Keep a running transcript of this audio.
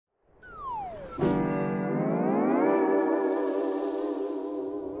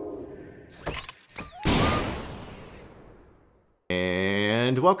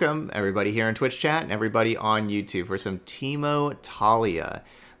And welcome everybody here in Twitch chat and everybody on YouTube for some Teemo Taliyah.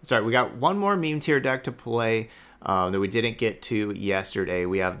 Sorry, we got one more meme tier deck to play that we didn't get to yesterday.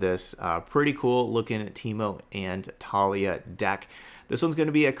 We have this pretty cool looking Teemo and Taliyah deck. This one's going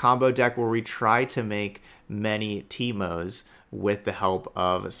to be a combo deck where we try to make many Teemos with the help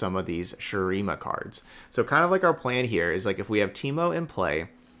of some of these Shurima cards. So kind of like our plan here is like if we have Teemo in play,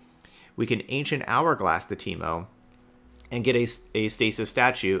 we can Ancient Hourglass the Teemo and get a stasis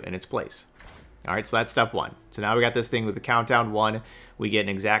statue in its place. All right, so that's step one. So now we got this thing with the countdown 1. We get an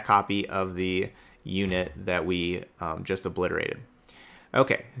exact copy of the unit that we just obliterated.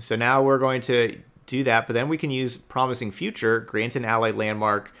 Okay, so now we're going to do that, but then we can use Promising Future, grant an allied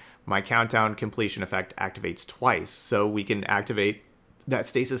landmark. My countdown completion effect activates twice, so we can activate that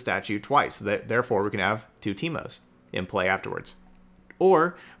stasis statue twice. Therefore, we can have 2 Teemos in play afterwards.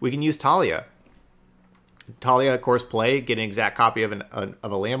 Or we can use Taliyah. Taliyah, of course, play, get an exact copy of a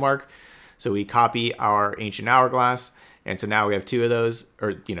landmark. So we copy our Ancient Hourglass, and so now we have 2 of those,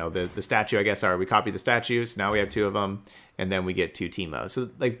 or, you know, the statue, I guess, sorry, we copy the statue, so now we have 2 of them, and then we get 2 Teemos. So,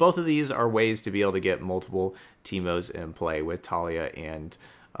 like, both of these are ways to be able to get multiple Teemos in play with Taliyah and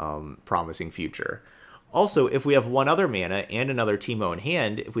Promising Future. Also, if we have one other mana and another Teemo in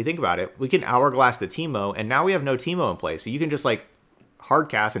hand, if we think about it, we can Hourglass the Teemo, and now we have no Teemo in play. So you can just, like,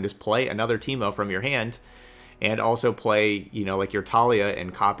 hardcast and just play another Teemo from your hand, and also play, you know, like your Taliyah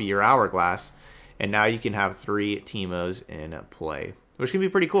and copy your Hourglass, and now you can have 3 Teemos in play, which can be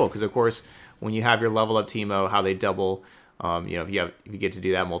pretty cool, because of course, when you have your level up Teemo, how they double, you know, if you get to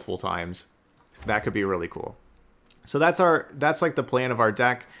do that multiple times, that could be really cool. So that's like the plan of our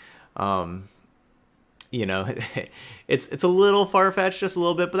deck. You know, it's a little far-fetched, just a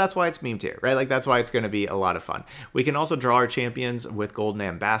little bit, but that's why it's meme tier, right? Like, that's why it's going to be a lot of fun. We can also draw our champions with Golden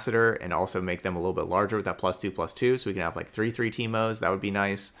Ambassador and also make them a little bit larger with that +2/+2, so we can have like 3/3 Teemos. That would be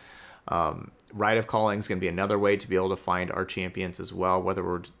nice. Rite of Calling is going to be another way to be able to find our champions as well. Whether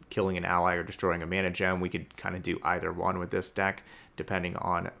we're killing an ally or destroying a mana gem, we could kind of do either one with this deck, depending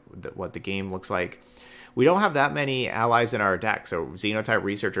on what the game looks like. We don't have that many allies in our deck, so Xenotype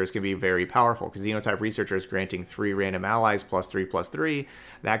Researchers can be very powerful, because Xenotype Researchers granting 3 random allies +3/+3,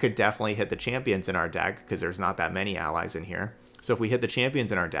 that could definitely hit the champions in our deck, because there's not that many allies in here. So if we hit the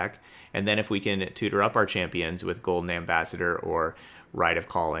champions in our deck, and then if we can tutor up our champions with Golden Ambassador or Rite of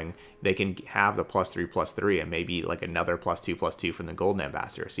Calling, they can have the +3/+3 and maybe like another +2/+2 from the Golden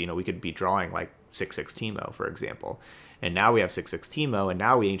Ambassador. So, you know, we could be drawing like 6/6 Teemo, for example. And now we have 6/6 Teemo, and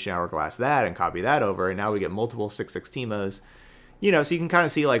now we Ancient Hourglass that and copy that over, and now we get multiple 6/6 Teemos. You know, so you can kind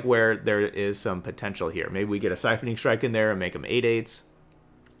of see like where there is some potential here. Maybe we get a Siphoning Strike in there and make them 8/8s.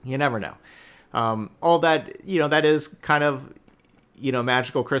 You never know. All that, you know, that is kind of, you know,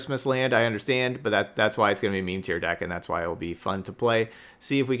 magical Christmas land, I understand, but that's why it's going to be a meme tier deck, and that's why it will be fun to play.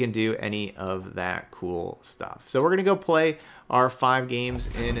 See if we can do any of that cool stuff. So we're going to go play our 5 games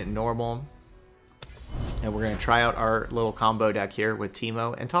in normal, and we're going to try out our little combo deck here with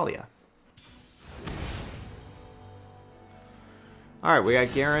Teemo and Taliyah. All right, we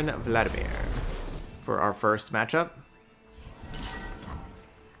got Garen Vladimir for our first matchup.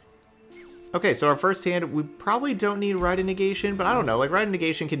 Okay, so our first hand, we probably don't need Rite of Negation, but I don't know. Like, Rite of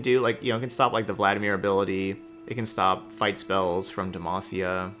Negation can do, like, you know, it can stop, like, the Vladimir ability. It can stop fight spells from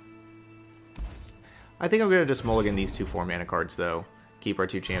Demacia. I think I'm going to just mulligan these 2 4-mana cards, though. Keep our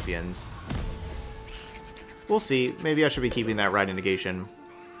 2 champions. We'll see. Maybe I should be keeping that Rite of Negation.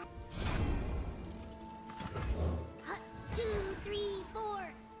 2, 3,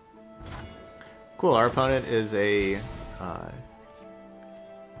 4. Cool, our opponent is a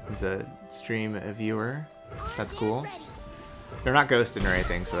stream viewer. That's cool. They're not ghosting or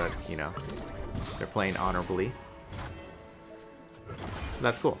anything, so that, you know, they're playing honorably.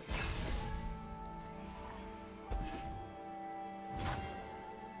 That's cool.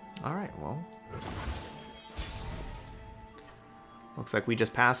 Alright, well. Looks like we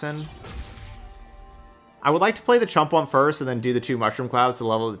just pass in. I would like to play the Chump one first and then do the 2 Mushroom Clouds to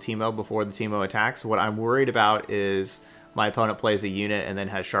level the Teemo before the Teemo attacks. What I'm worried about is my opponent plays a unit and then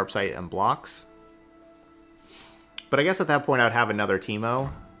has Sharp Sight and blocks. But I guess at that point I'd have another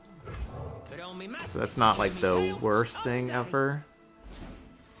Teemo. So that's not like the worst thing ever.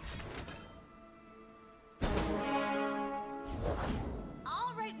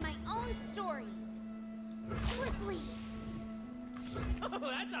 I'll write my own story. Swiftly. Oh,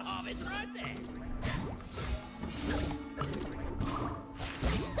 that's a harvest right there.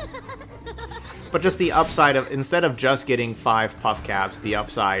 But just the upside of, instead of just getting 5 puff caps, the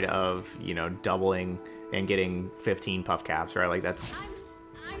upside of, you know, doubling and getting 15 puff caps, right? Like, that's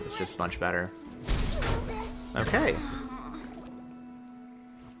it's just much better. Okay.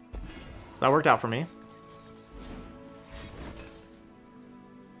 that worked out for me.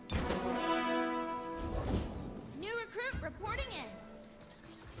 New recruit reporting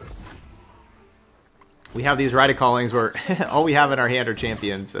in. We have these Rite of Callings where all we have in our hand are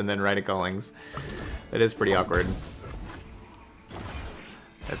champions and then Rite of Callings. That is pretty awkward.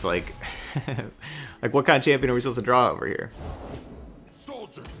 It's like, like what kind of champion are we supposed to draw over here?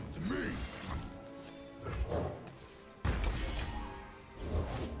 Soldiers, to me!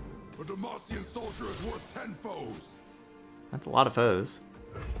 A Demacian soldier is worth 10 foes! That's a lot of foes.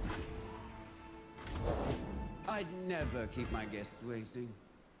 I'd never keep my guests waiting.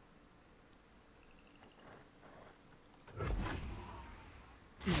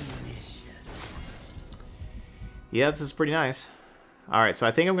 Delicious. Yeah, this is pretty nice. Alright, so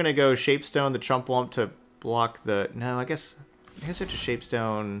I think I'm going to go Shapestone the Chump-Wump to block the... No, I guess I have to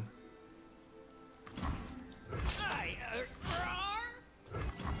Shapestone...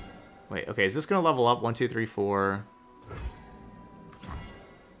 Wait, okay, is this going to level up? 1, 2, 3, 4...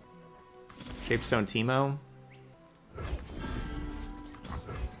 Shapestone Teemo.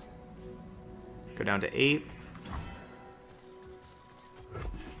 Go down to 8.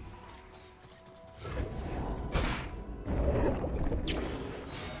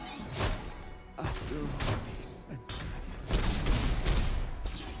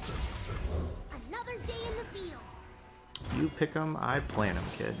 Another day in the field. You pick 'em, I plant 'em,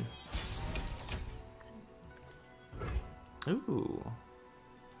 kid. Ooh.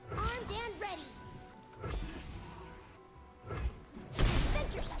 Armed and ready.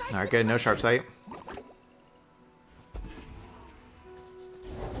 Adventure starts Alright, with good. No questions. sharp sight.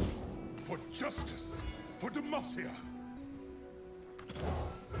 For justice! For Demacia!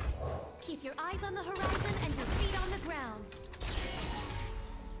 Keep your eyes on the horizon and your feet on the ground.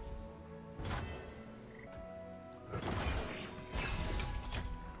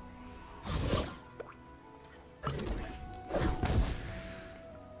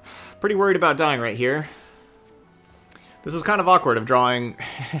 Pretty worried about dying right here. This was kind of awkward of drawing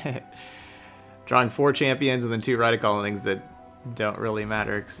drawing 4 champions and then 2 Rite of Callings that don't really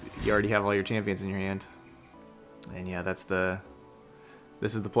matter because you already have all your champions in your hand. And yeah, this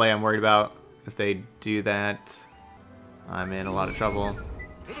is the play I'm worried about. If they do that, I'm in a lot of trouble.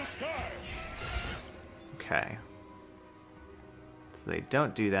 To the skies! Okay. So they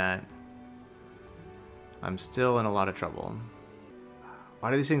don't do that. I'm still in a lot of trouble. Why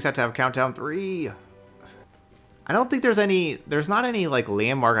do these things have to have countdown 3? I don't think there's not any like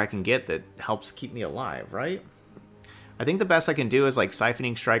landmark I can get that helps keep me alive, right? I think the best I can do is like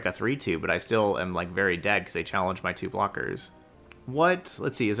Siphoning Strike a 3-2, but I still am like very dead because they challenge my 2 blockers. What?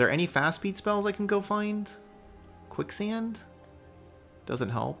 Let's see, is there any fast speed spells I can go find? Quicksand? Doesn't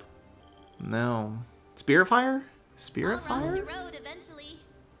help. No. Spirit Fire? Spirit All roads Fire? to road eventually.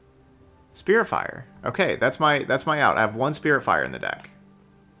 Spirit Fire. Okay, that's my out. I have 1 Spirit Fire in the deck.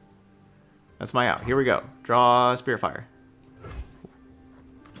 That's my out. Here we go. Draw Spirit Fire.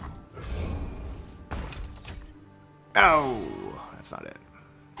 Oh, that's not it.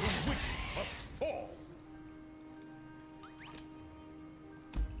 Wicked must fall!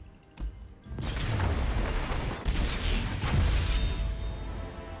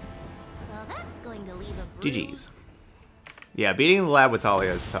 Well, that's going to leave a bruise. GG's. Yeah, beating the lab with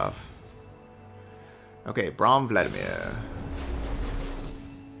Taliyah is tough. Okay, Braum Vladimir.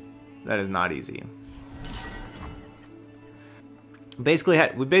 That is not easy. We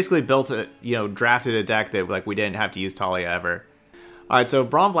basically built a, drafted a deck that like we didn't have to use Taliyah ever. All right, so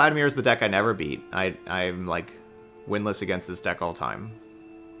Braum Vladimir is the deck I never beat. I'm like winless against this deck all time.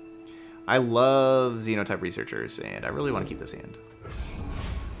 I love Xenotype Researchers, and I really want to keep this hand.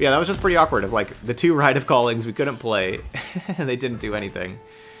 Yeah, that was just pretty awkward. Of like the 2 Rite of Callings we couldn't play, and they didn't do anything.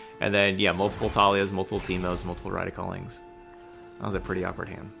 And then yeah, multiple Taliyahs, multiple Teemos, multiple Rite of Callings. That was a pretty awkward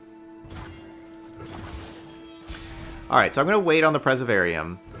hand. Alright, so I'm going to wait on the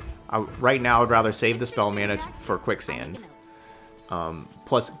Preservarium. Right now, I'd rather save the spell mana for Quicksand.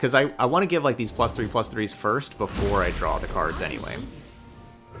 Plus, because I want to give like these +3/+3s first before I draw the cards anyway.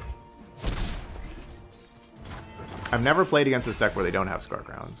 I've never played against this deck where they don't have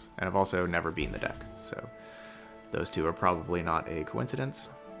Scargrounds, and I've also never beaten the deck, so those 2 are probably not a coincidence.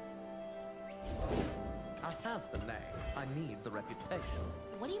 I have the name. I need the reputation.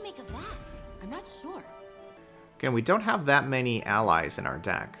 What do you make of that? I'm not sure. Again, we don't have that many allies in our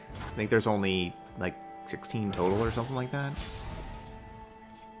deck. I think there's only like 16 total or something like that.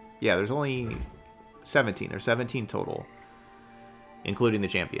 Yeah, there's only 17. There's 17 total, including the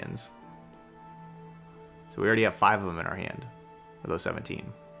champions. So we already have 5 of them in our hand, of those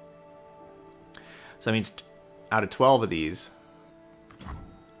 17. So that means out of 12 of these,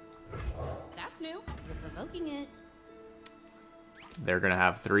 stoking it. They're gonna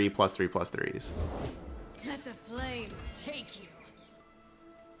have 3+3+3s. Let the flames take you.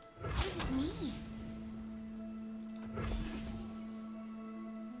 What does it mean?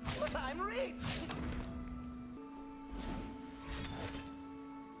 But I'm rich!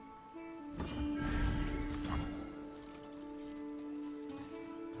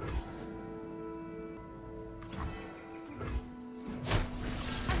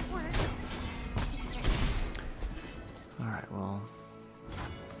 Alright, well.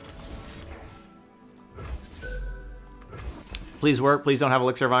 Please work. Please don't have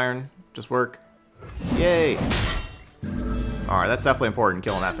Elixir of Iron. Just work. Yay! Alright, that's definitely important,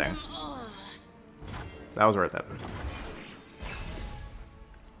 killing that thing. That was worth it.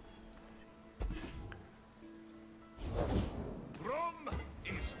 Rum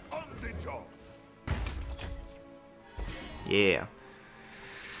is on the job. Yeah.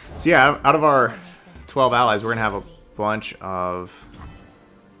 So yeah, out of our 12 allies, we're gonna have a bunch of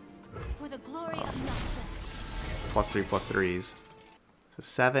For the glory of Noxus. +3+3s. So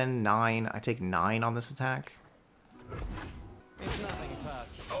 7, 9. I take 9 on this attack. It's nothing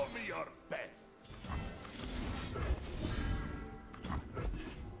personal. Show me your best.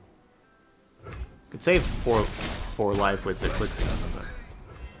 Could save 4 life with the quick stun, but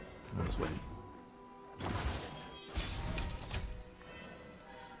I'll just wait.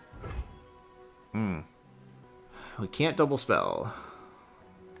 We can't double spell.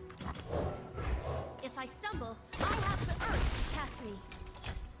 If I stumble, I have the earth to catch me.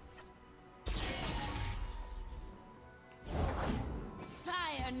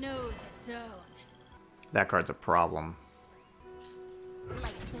 Fire knows its own. That card's a problem.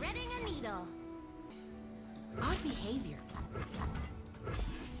 Like threading a needle. Odd behavior.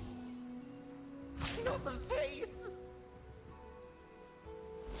 Not the face!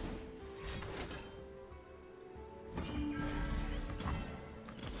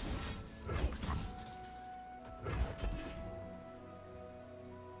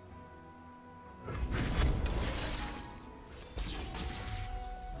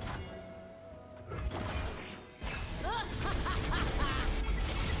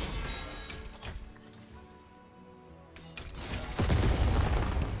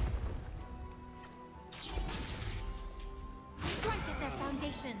 Strike at their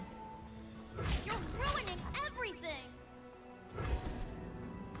foundations. You're ruining everything.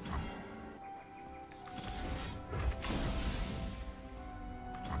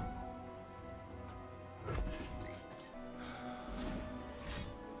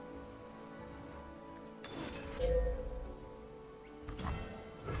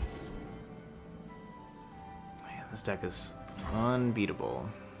 Man, this deck is unbeatable.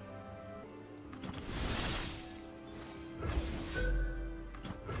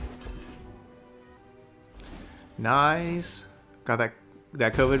 Nice. Got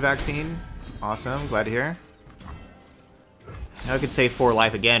that COVID vaccine. Awesome. Glad to hear. Now I could save 4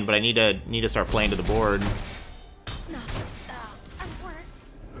 life again, but I need to start playing to the board. Snuff out and work.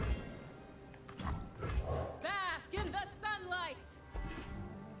 Bask in the sunlight!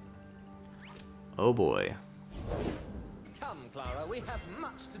 Oh boy. Come, Clara, we have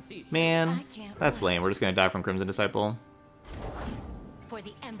much to teach. Man, I can't that's wait. lame. We're just gonna die from Crimson Disciple. For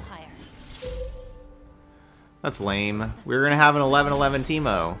the Empire. That's lame. We're gonna have an 11/11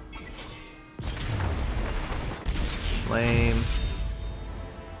 Teemo. Lame.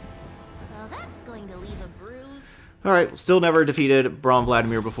 Well, that's going to leave a bruise. Alright, still never defeated Braun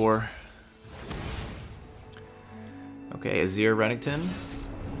Vladimir before. Okay, Azir Renekton.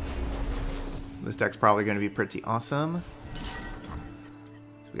 This deck's probably going to be pretty awesome. So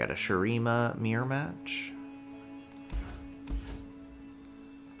we got a Shurima mirror match.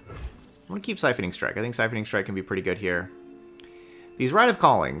 I'm going to keep Siphoning Strike. I think Siphoning Strike can be pretty good here. These Rite of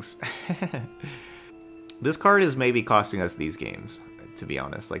Callings. This card is maybe costing us these games, to be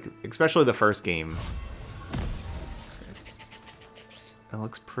honest. Like, especially the first game. It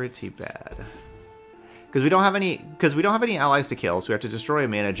looks pretty bad. Because we don't have any allies to kill, so we have to destroy a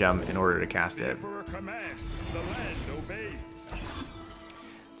mana gem in order to cast it. Emperor commands, the land obeys.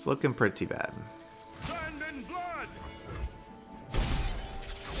 It's looking pretty bad. Sand and blood.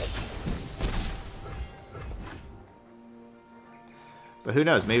 But who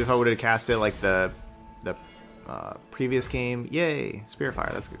knows? Maybe if I would have cast it like the previous game, yay, Spirit Fire,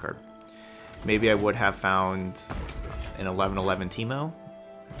 that's a good card. Maybe I would have found an 11/11 Teemo.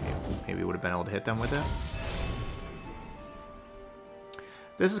 Maybe would have been able to hit them with it.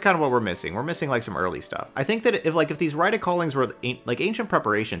 This is kind of what we're missing. We're missing like some early stuff. I think that if these Rite of Callings were like Ancient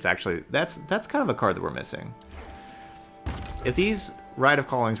Preparations, actually, that's kind of a card that we're missing. If these Rite of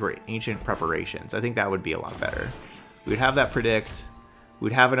Callings were ancient preparations. I think that would be a lot better. We'd have that predict.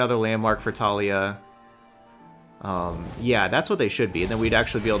 We'd have another landmark for Taliyah. Yeah, that's what they should be. And then we'd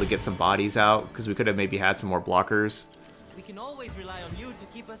actually be able to get some bodies out, because we could have maybe had some more blockers. We can always rely on you to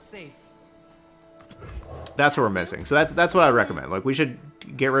keep us safe. That's what we're missing. So that's what I recommend. Like, we should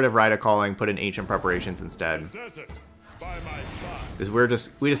get rid of Rite of Calling, put in ancient preparations instead. Because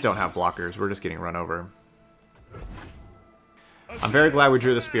we just don't have blockers. We're just getting run over. I'm very glad we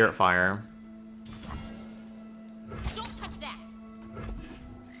drew the Spirit Fire. Don't touch that.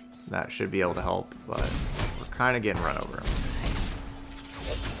 That should be able to help, but we're kind of getting run over.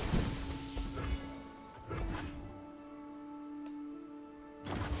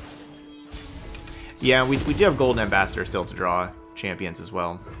 Yeah, we do have Golden Ambassador still to draw champions as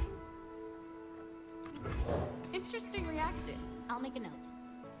well. Interesting reaction. I'll make a note.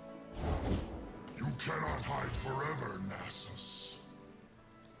 You cannot hide forever, Nasus.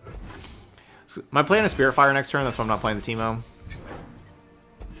 So my plan is Spirit Fire next turn, that's why I'm not playing the Teemo.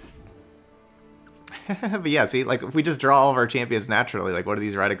 But yeah, see, like, if we just draw all of our champions naturally, like, what are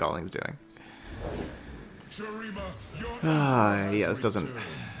these Rite of Callings doing? Shurima, Yeah, this doesn't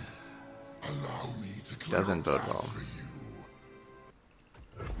allow me to clear bode a path well. for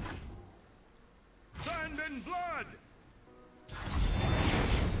you. Sand and blood!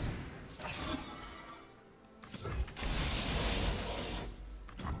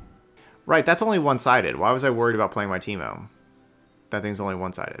 Right, that's only one-sided. Why was I worried about playing my Teemo? That thing's only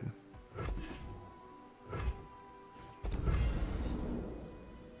one-sided.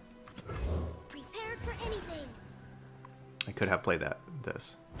 Prepared for anything. I could have played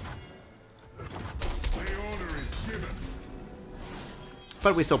this. The order is given.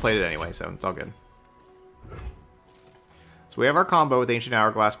 But we still played it anyway, so it's all good. So we have our combo with Ancient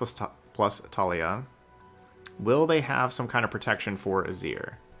Hourglass plus Taliyah. Will they have some kind of protection for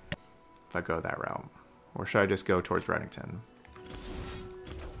Azir? If I go that route. Or should I just go towards Reddington?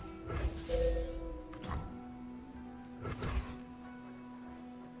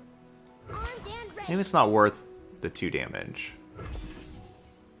 Maybe it's not worth the 2 damage.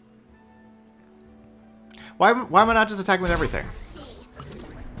 Why am I not just attacking with everything?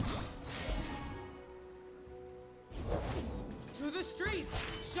 To the streets!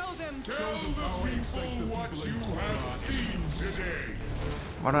 Show them Tell the people what you have seen today.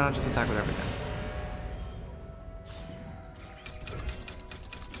 Why don't I just attack with everything?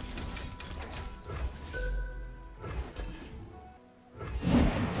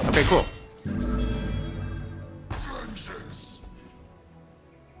 Okay, cool. Vengeance.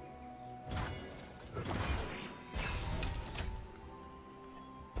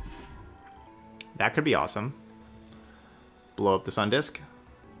 That could be awesome. Blow up the Sun Disk.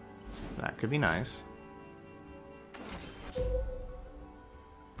 That could be nice.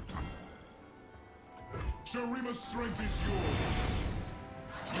 Shurima's strength is yours.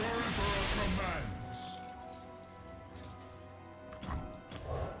 Your Emperor commands.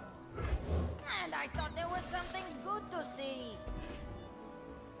 And I thought there was something good to see.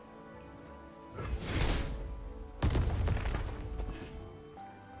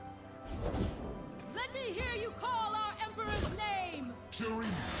 Let me hear you call our Emperor's name. Shurima,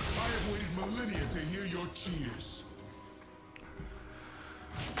 I have waited millennia to hear your cheers.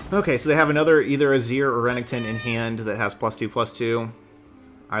 Okay, so they have another either Azir or Renekton in hand that has +2/+2.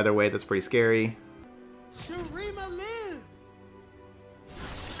 Either way, that's pretty scary. Shurima lives!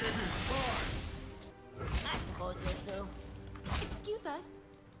 It is fine. I suppose you'll do. Excuse us.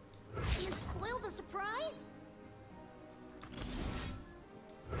 And spoil the surprise?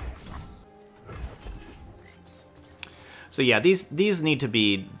 So yeah, these need to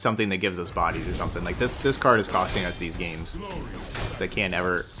be something that gives us bodies or something. Like this card is costing us these games. So I can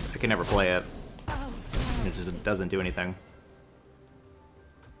never play it. It just doesn't do anything.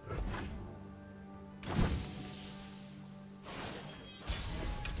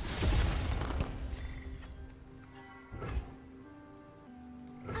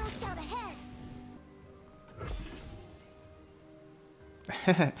 I'll scout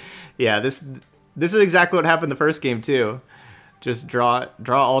ahead. Yeah, this is exactly what happened the first game too. Just draw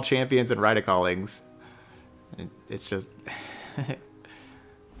all champions and Rite of Callings. It's just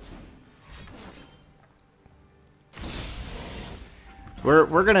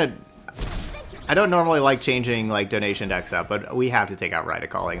we're gonna. I don't normally like changing like donation decks up, but we have to take out Rite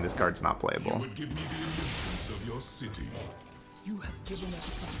of Calling. This card's not playable. Would give me the illusions of your city. You have given us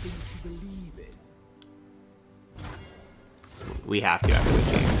something to believe in. We have to after this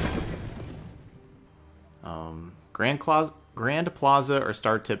game. Grand Plaza or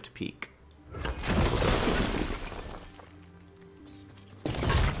Star Tipped Peak.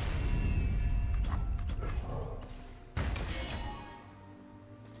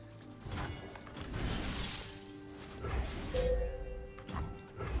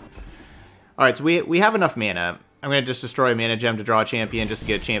 Alright, so we have enough mana. I'm going to just destroy a mana gem to draw a champion just to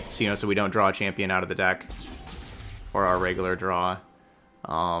get a champion, you know, so we don't draw a champion out of the deck. Or our regular draw.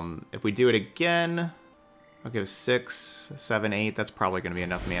 If we do it again, I'll give 6, 7, 8. That's probably going to be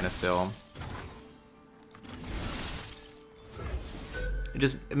enough mana still.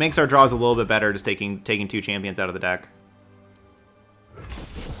 It makes our draws a little bit better just taking 2 champions out of the deck.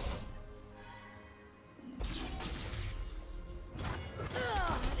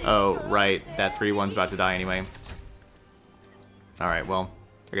 Oh, right. That 3/1's about to die anyway. Alright, well,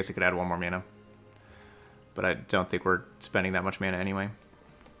 I guess I could add 1 more mana. But I don't think we're spending that much mana anyway.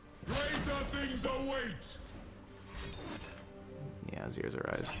 Greater things await. Yeah, Zero's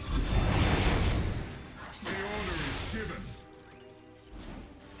Arise. The order is given.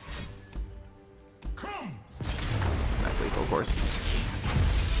 Come. That's lethal, of course.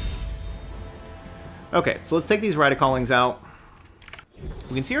 Okay, so let's take these Radicallings out.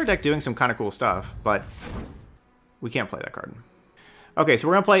 We can see our deck doing some kind of cool stuff, but we can't play that card. Okay, so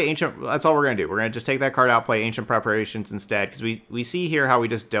we're going to play Ancient... That's all we're going to do. We're going to just take that card out, play Ancient Preparations instead, because we see here how we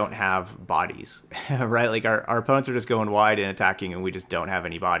just don't have bodies, right? Like, our opponents are just going wide and attacking, and we just don't have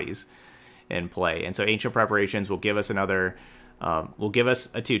any bodies in play. And so Ancient Preparations will give us another... will give us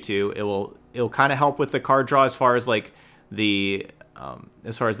a 2/2. It'll kind of help with the card draw as far as, like, the...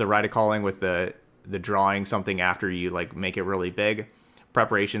 as far as the Radicalling with the drawing something after you, like, make it really big.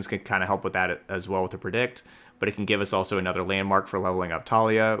 Preparations can kind of help with that as well to predict, but it can give us also another landmark for leveling up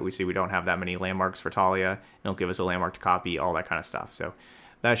Taliyah. We see we don't have that many landmarks for Taliyah. It'll give us a landmark to copy, all that kind of stuff. So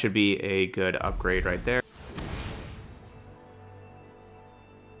that should be a good upgrade right there.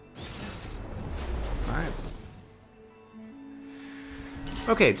 Alright.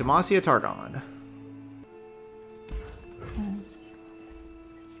 Okay, Demacia Targon.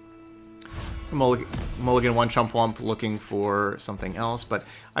 Mulligan 1 Chump Wump looking for something else, but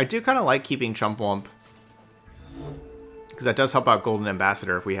I do kind of like keeping Chump Wump because that does help out Golden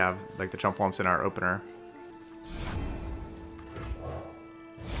Ambassador if we have like the Chump Wumps in our opener.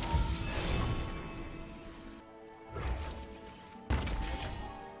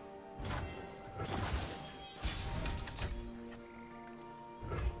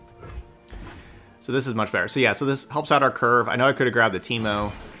 So this is much better. So yeah, so this helps out our curve. I know I could have grabbed the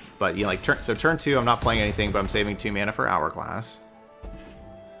Teemo, but you know, like turn 2, I'm not playing anything, but I'm saving 2 mana for Hourglass.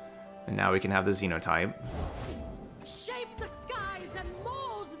 And now we can have the Xenotype. Shape the skies and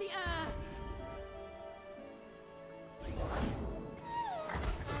mold the earth.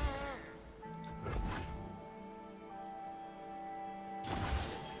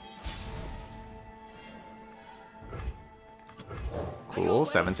 Cool,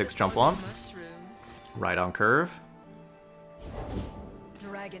 7/6 Jump Lump. Right on curve.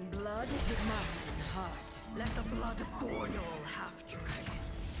 Dragon blood, Demacian heart. Let the blood boil, half-dragon.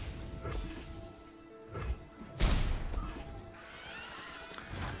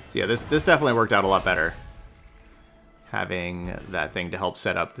 So yeah, this definitely worked out a lot better. Having that thing to help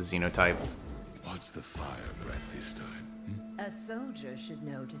set up the Xenotype. What's the fire breath this time? A soldier should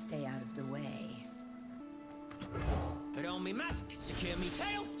know to stay out of the way. Put on me mask, secure me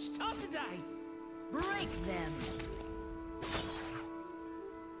tail, start the day. Break them!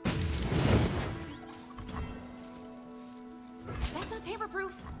 That's not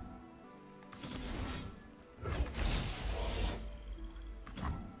tamper-proof.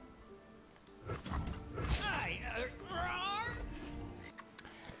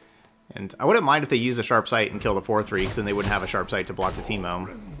 And I wouldn't mind if they use a Sharp Sight and kill the 4/3, because then they wouldn't have a Sharp Sight to block the Teemo.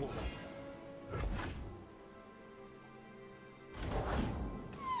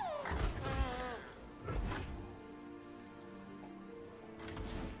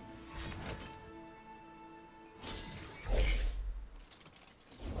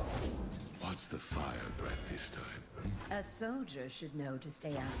 What's the fire breath this time? A soldier should know to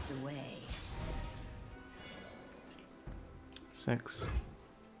stay out of the way. 6.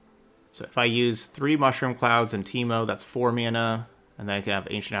 So if I use 3 Mushroom Clouds and Teemo, that's 4 mana, and then I can have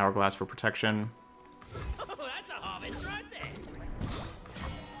Ancient Hourglass for protection. Oh, that's a harvest right there.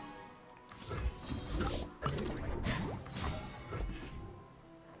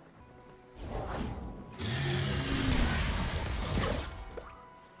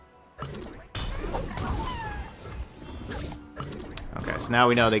 Okay, so now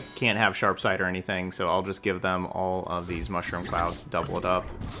we know they can't have Sharp Sight or anything, so I'll just give them all of these Mushroom Clouds to double it up.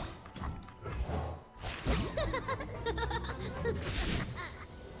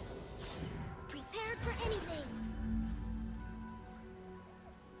 Prepared for anything.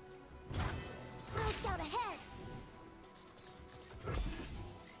 I'll scout ahead.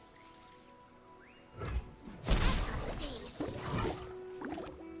 Interesting.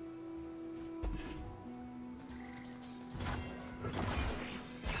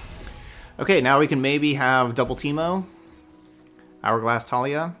 Okay, now we can maybe have double Teemo. Hourglass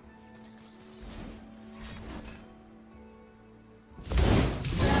Taliyah.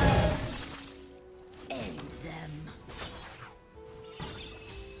 End them.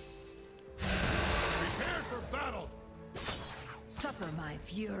 Prepare for battle! Suffer my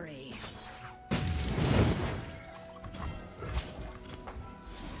fury.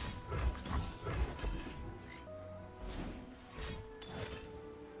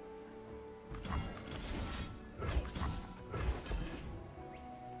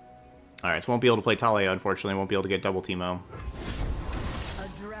 Alright, so won't be able to play Taliyah, unfortunately. Won't be able to get double Teemo. A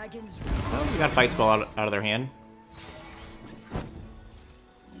dragon's Oh, we got Fight Spell out of their hand.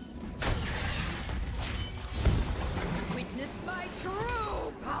 witness my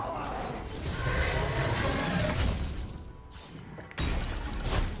true power.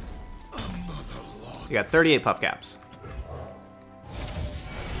 You got 38 puff caps.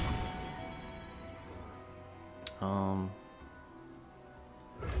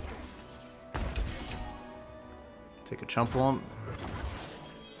 Take a chump lump.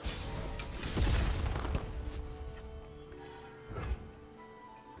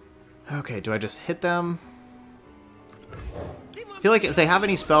 Okay, do I just hit them? I feel like if they have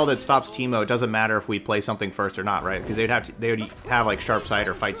any spell that stops Teemo, it doesn't matter if we play something first or not, right? Because they would have like Sharp Sight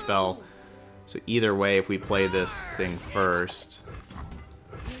or Fight Spell. So either way, if we play this thing first,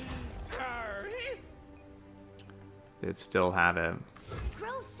 they'd still have it.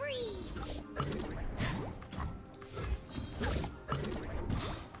 Grow free.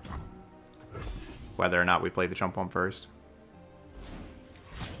 Whether or not we play the chump one first.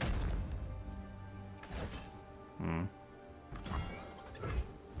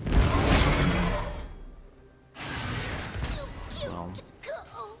 Well,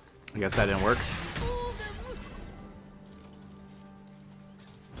 I guess that didn't work.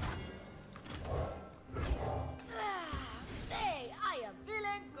 Hey, I am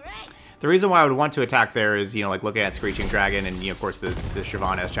feeling great. The reason why I would want to attack there is, you know, like looking at Screeching Dragon and, you know, of course, the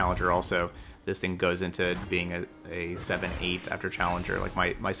Siobhan as Challenger also. This thing goes into being a 7-8 after Challenger. Like,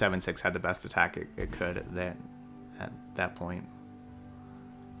 my 7-6 had the best attack it could at that point.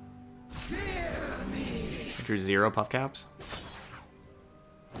 I drew 0 puff caps.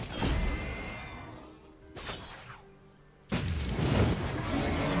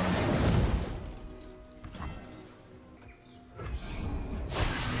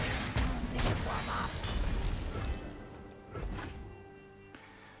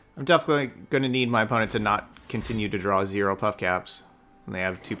 I'm definitely going to need my opponent to not continue to draw 0 puff caps. And they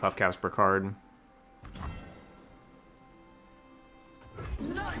have 2 puff caps per card.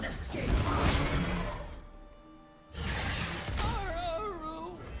 None escape.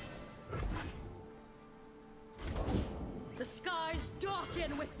 The skies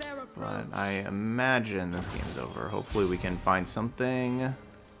darken with their approach. But I imagine this game's over. Hopefully we can find something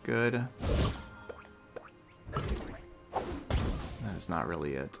good. That's not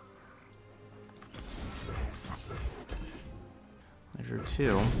really it. I drew 2.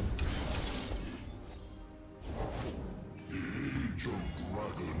 Age of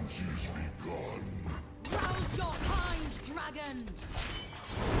dragons is begun. Rouse your kind, dragon!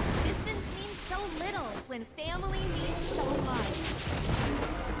 Distance means so little when family means so much.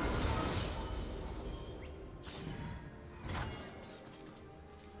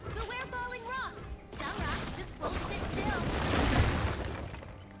 Beware falling rocks. Some rocks just won't sit still.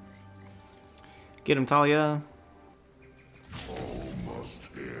 Get him, Taliyah. All must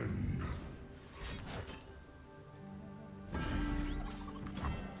end.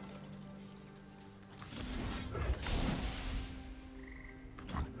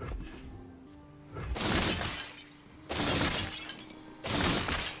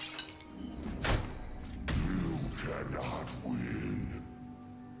 You cannot win.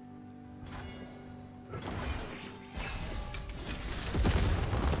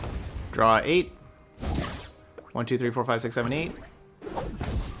 Draw 8. 1, 2, 3, 4, 5, 6, 7, 8.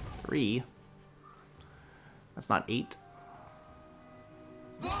 3. That's not 8.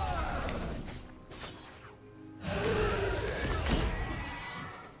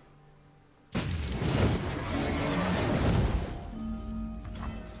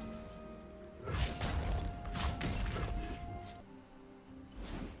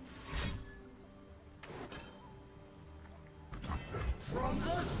 From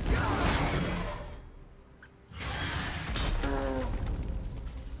the skies.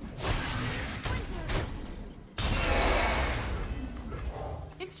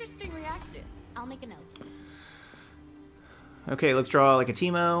 Interesting reaction. I'll make a note. Okay, let's draw like a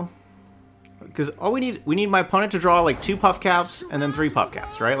Teemo. Because all we need my opponent to draw like 2 puff caps and then 3 puff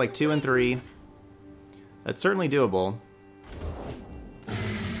caps, right? Like 2 and 3. That's certainly doable.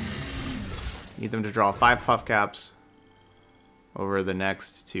 Need them to draw 5 puff caps over the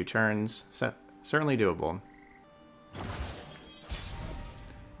next 2 turns. Certainly doable.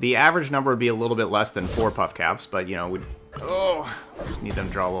 The average number would be a little bit less than 4 puff caps, but you know, we just need them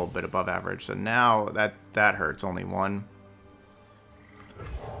to draw a little bit above average. So now that hurts. Only 1.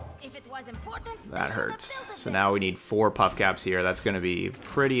 If it was important, That hurts. So now we need 4 puff caps here. That's going to be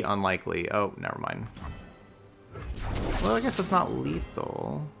pretty unlikely. Oh, never mind. Well, I guess that's not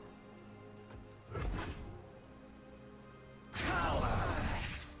lethal.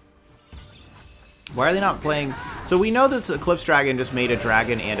 Why are they not playing? So we know that Eclipse Dragon just made a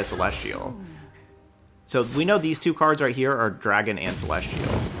dragon and a celestial. So we know these 2 cards right here are dragon and celestial.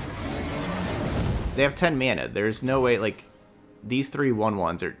 They have 10 mana. There's no way, like, these 3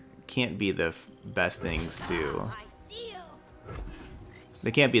 1/1s can't be the best things to...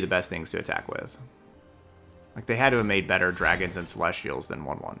 They can't be the best things to attack with. Like, they had to have made better dragons and celestials than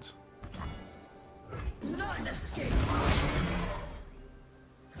 1/1s. Not an escape.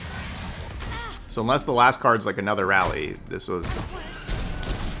 So unless the last card's like another rally, this was...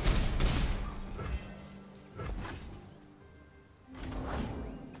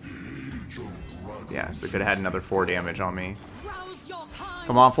 Yeah, so they could have had another 4 damage on me.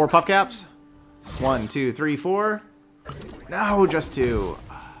 Come on, 4 puff caps. 1, 2, 3, 4. No, just 2.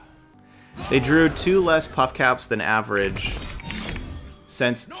 They drew 2 less puff caps than average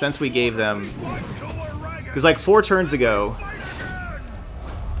since we gave them... Because like 4 turns ago...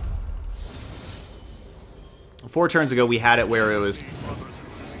 4 turns ago we had it where it was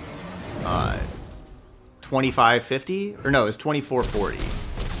 25-50? Or no, it was 24-40.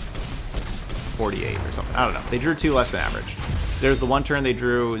 48 or something. I don't know. They drew 2 less than average. There's the 1 turn they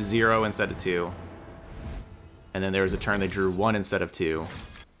drew 0 instead of 2. And then there was a turn they drew 1 instead of 2.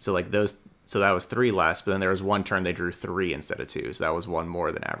 So like those, so that was 3 less, but then there was 1 turn they drew 3 instead of 2. So that was 1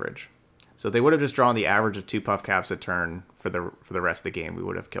 more than average. So if they would have just drawn the average of 2 puff caps a turn for the rest of the game, we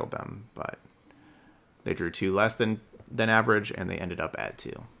would have killed them. But they drew 2 less than average, and they ended up at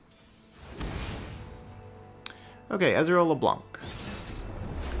 2. Okay, Ezreal LeBlanc.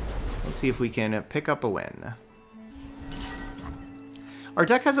 Let's see if we can pick up a win. Our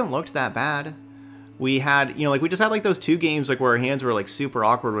deck hasn't looked that bad. We had, you know, like we just had like those 2 games like where our hands were like super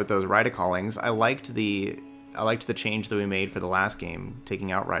awkward with those Rite of Callings. I liked the change that we made for the last game,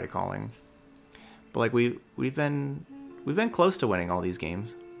 taking out Rite of Calling. But like we've been close to winning all these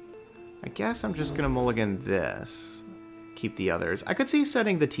games. I guess I'm just gonna mulligan this. Keep the others. I could see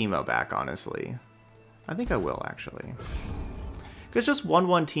setting the Teemo back, honestly. I think I will, actually. Because just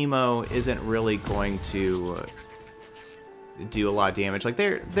 1/1 Teemo isn't really going to do a lot of damage. Like,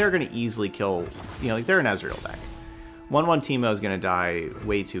 they're going to easily kill... You know, like, they're an Ezreal deck. 1/1 Teemo is going to die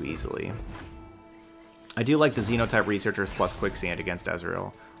way too easily. I do like the Xenotype Researchers plus Quicksand against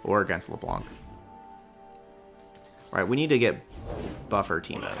Ezreal or against LeBlanc. Alright, we need to get buffer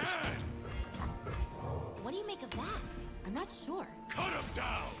Teemos. What do you make of that? I'm not sure. Cut him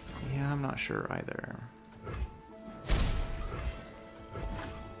down. Yeah, I'm not sure either.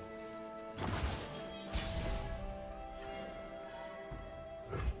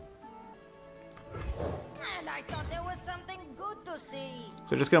 And I thought there was something good to see.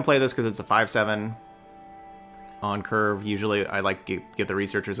 So just going to play this because it's a 5/7 on curve. Usually I like to get the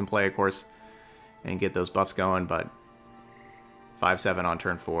Researchers in play, of course, and get those buffs going, but 5/7 on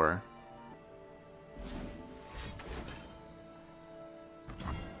turn 4.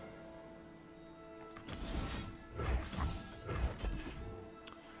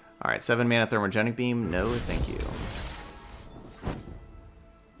 Alright, 7 mana Thermogenic Beam. No, thank you.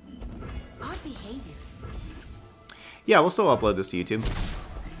 Odd behavior. Yeah, we'll still upload this to YouTube.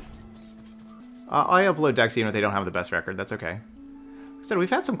 I upload decks even if they don't have the best record. That's okay. Like I said, we've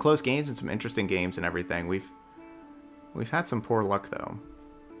had some close games and some interesting games and everything. We've had some poor luck, though.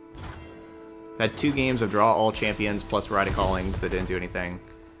 Had 2 games of draw all champions plus Rite of Callings that didn't do anything.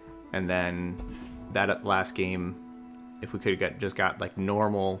 And then that last game, if we could have just got like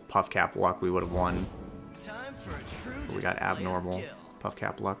normal puff cap luck, we would have won. Time for a true But we got display of abnormal skill. puff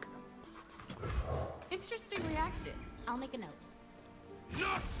cap luck. Interesting reaction. I'll make a note.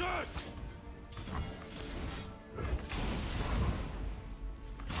 Noxus!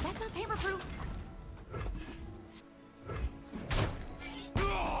 That's not tamper-proof.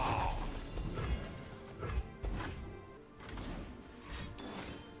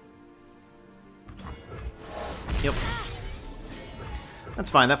 Yep. That's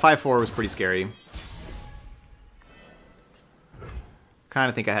fine. That 5/4 was pretty scary. Kind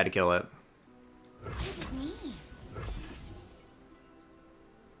of think I had to kill it.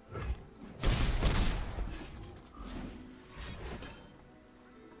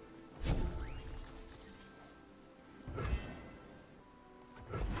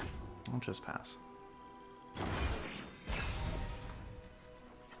 just pass.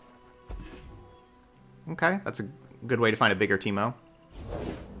 Okay, that's a good way to find a bigger Teemo.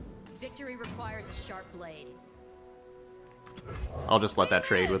 Victory requires a sharp blade. I'll just let that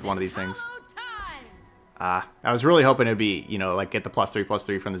trade with one of these things. Hollow times. I was really hoping it'd be, you know, like get the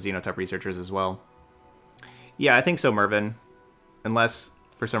 +3/+3 from the Xenotype researchers as well. Yeah, I think so, Mervin. Unless,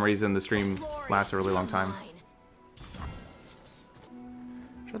 for some reason, the stream lasts a really long time.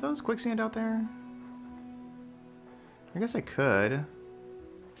 Should I throw this quicksand out there? I guess I could.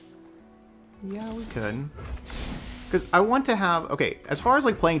 Yeah, we could. Because I want to have... Okay, as far as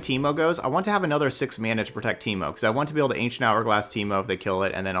like playing Teemo goes, I want to have another 6 mana to protect Teemo. Because I want to be able to Ancient Hourglass Teemo if they kill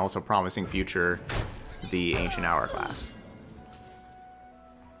it, and then also Promising Future the Ancient Hourglass.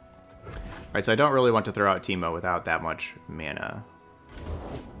 Alright, so I don't really want to throw out Teemo without that much mana.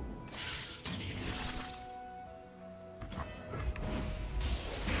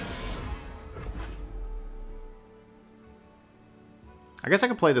 I guess I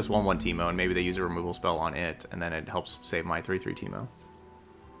could play this 1/1 Teemo, and maybe they use a removal spell on it, and then it helps save my 3/3 Teemo.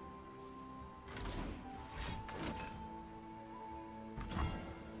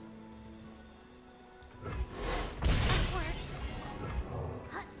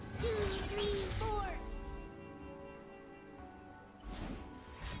 Hut, 2, 3, 4.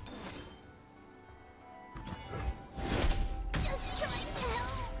 Just trying to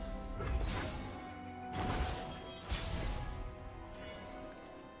help.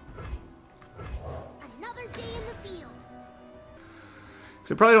 Another day in the field.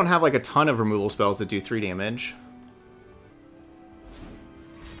 So I probably don't have like a ton of removal spells that do 3 damage.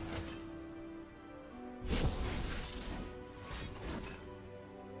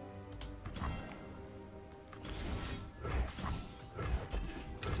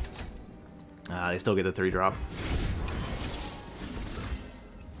 They still get the 3-drop.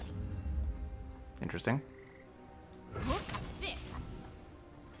 Interesting. This.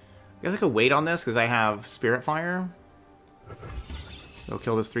 I guess I could wait on this because I have Spirit Fire. They'll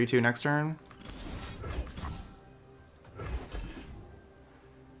kill this 3/2 next turn. I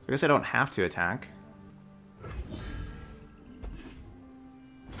guess I don't have to attack.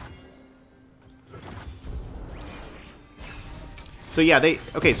 So yeah,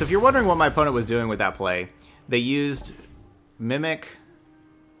 okay, so if you're wondering what my opponent was doing with that play, they used Mimic.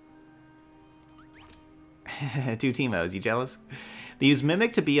 2 Teemos, you jealous? They used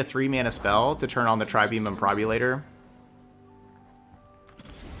Mimic to be a 3-mana spell to turn on the Tribeam Improbulator.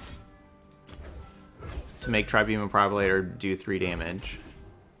 To make Tribeam Improbulator do 3 damage.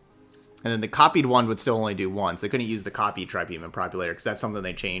 And then the copied one would still only do 1, so they couldn't use the copied Tribeam Improbulator, because that's something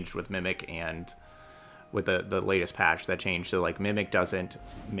they changed with Mimic and with the latest patch that changed. So like Mimic doesn't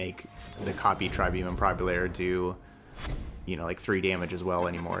make the copied Tribeam Improbulator do, you know, like 3 damage as well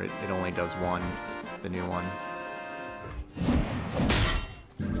anymore. It only does 1, the new one.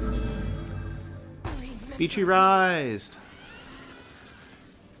 Beachy Rised!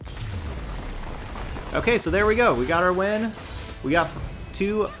 Okay, so there we go. We got our win. We got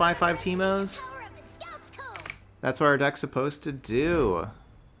 2 5/5 Teemos. Power of the Scout's Code. That's what our deck's supposed to do.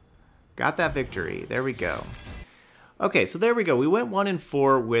 Got that victory. There we go. Okay, so there we go. We went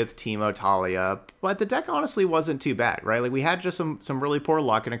 1-4 with Teemo Taliyah, but the deck honestly wasn't too bad, right? Like we had just some really poor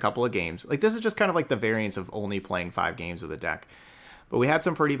luck in a couple of games. Like this is just kind of like the variance of only playing 5 games of the deck. But we had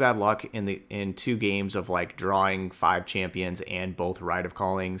some pretty bad luck in 2 games of like drawing 5 champions and both Rite of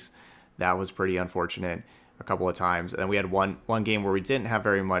Callings. That was pretty unfortunate a couple of times. And then we had one game where we didn't have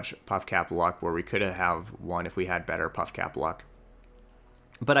very much puff cap luck, where we could have won if we had better puff cap luck.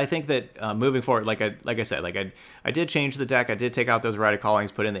 But I think that moving forward, like I said, I did change the deck. I did take out those Rite of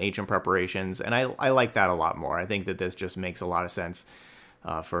Callings, put in the Ancient Preparations, and I like that a lot more. I think that this just makes a lot of sense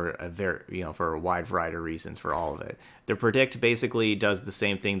for a wide variety of reasons for all of it. The Predict basically does the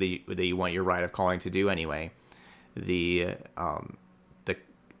same thing that you want your Rite of Calling to do anyway.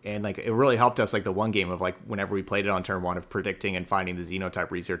 And like it really helped us like the one game of like whenever we played it on turn 1 of predicting and finding the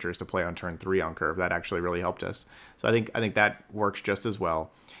Xenotype researchers to play on turn 3 on curve. That actually really helped us. So I think that works just as well.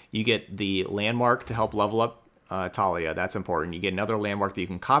 You get the landmark to help level up Taliyah. That's important. You get another landmark that you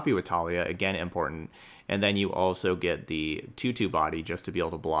can copy with Taliyah. Again, important. And then you also get the 2/2 body just to be able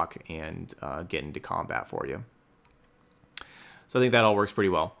to block and get into combat for you. So I think that all works pretty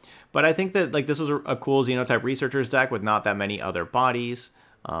well. But I think that like this was a cool Xenotype researchers deck with not that many other bodies.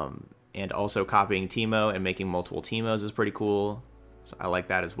 And also copying Teemo and making multiple Teemos is pretty cool. So I like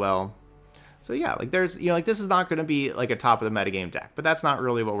that as well. So yeah, like there's, you know, like this is not going to be like a top of the metagame deck, but that's not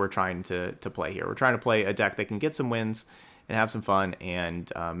really what we're trying to play here. We're trying to play a deck that can get some wins and have some fun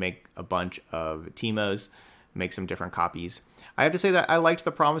and make a bunch of Teemos make some different copies. I have to say that I liked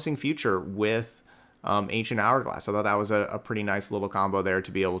the Promising Future with Ancient Hourglass. I thought that was a pretty nice little combo there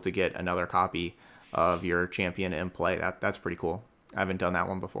to be able to get another copy of your champion in play. That's pretty cool. I haven't done that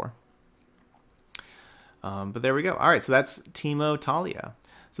one before. But there we go. All right, so that's Teemo Taliyah.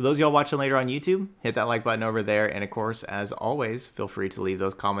 So those of y'all watching later on YouTube, hit that like button over there. And of course, as always, feel free to leave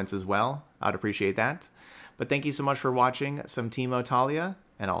those comments as well. I'd appreciate that. But thank you so much for watching some Teemo Taliyah,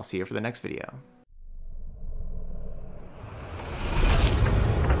 and I'll see you for the next video.